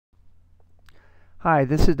Hi,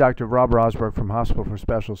 this is Dr. Rob Rozbruch from Hospital for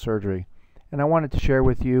Special Surgery, and I wanted to share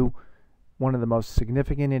with you one of the most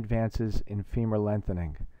significant advances in femur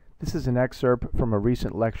lengthening. This is an excerpt from a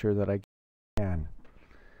recent lecture that I gave.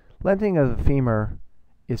 Lengthening of the femur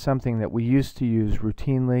is something that we used to use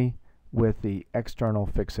routinely with the external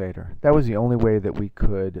fixator. That was the only way that we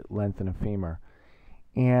could lengthen a femur.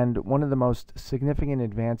 And one of the most significant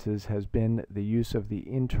advances has been the use of the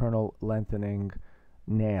internal lengthening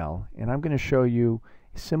nail. And I'm going to show you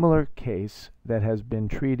a similar case that has been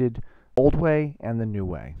treated the old way and the new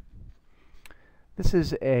way. This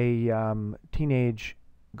is a teenage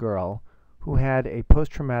girl who had a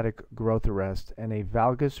post-traumatic growth arrest and a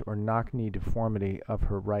valgus or knock-knee deformity of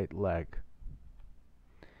her right leg.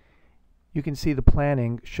 You can see the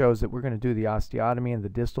planning shows that we're going to do the osteotomy in the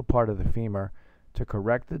distal part of the femur to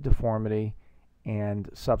correct the deformity and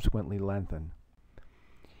subsequently lengthen.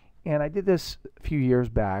 And I did this a few years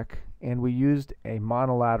back, and we used a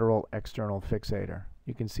monolateral external fixator.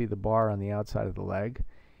 You can see the bar on the outside of the leg.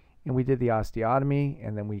 And we did the osteotomy,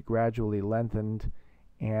 and then we gradually lengthened,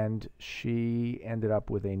 and she ended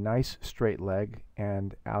up with a nice straight leg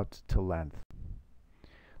and out to length.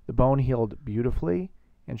 The bone healed beautifully,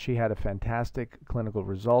 and she had a fantastic clinical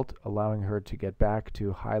result, allowing her to get back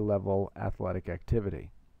to high-level athletic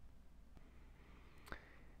activity.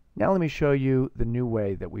 Now let me show you the new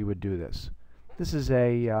way that we would do this. This is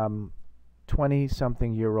a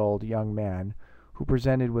 20-something-year-old young man who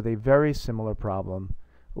presented with a very similar problem,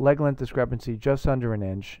 leg length discrepancy just under an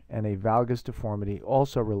inch, and a valgus deformity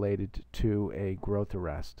also related to a growth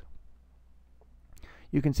arrest.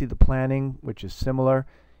 You can see the planning, which is similar.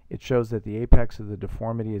 It shows that the apex of the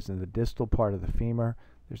deformity is in the distal part of the femur.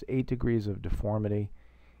 There's 8 degrees of deformity,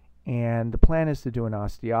 and the plan is to do an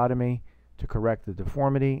osteotomy to correct the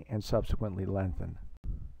deformity and subsequently lengthen.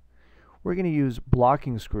 We're going to use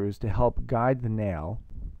blocking screws to help guide the nail,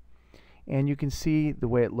 and you can see the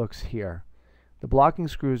way it looks here. The blocking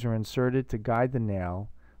screws are inserted to guide the nail.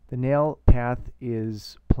 The nail path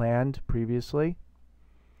is planned previously.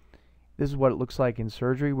 This is what it looks like in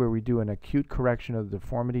surgery, where we do an acute correction of the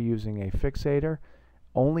deformity using a fixator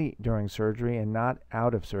only during surgery and not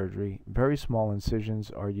out of surgery. Very small incisions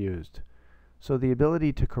are used. So the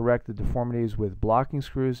ability to correct the deformities with blocking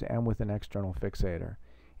screws and with an external fixator.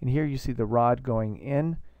 And here you see the rod going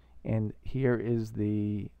in, and here is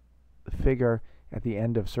the figure at the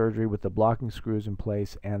end of surgery with the blocking screws in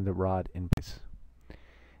place and the rod in place.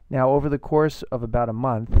 Now over the course of about a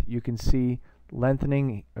month, you can see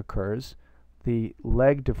lengthening occurs. The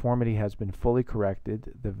leg deformity has been fully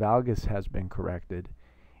corrected, the valgus has been corrected,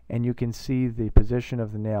 and you can see the position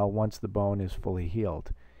of the nail once the bone is fully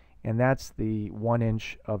healed. And that's the 1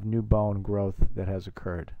 inch of new bone growth that has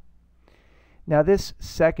occurred. Now this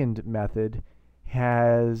second method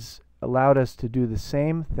has allowed us to do the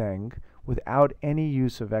same thing without any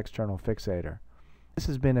use of external fixator. This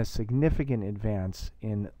has been a significant advance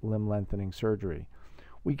in limb lengthening surgery.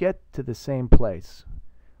 We get to the same place,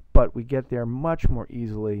 but we get there much more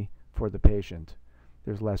easily for the patient.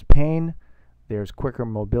 There's less pain, there's quicker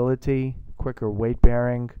mobility, quicker weight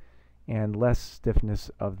bearing, and less stiffness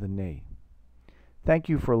of the knee. Thank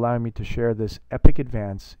you for allowing me to share this epic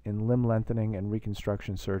advance in limb lengthening and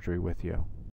reconstruction surgery with you.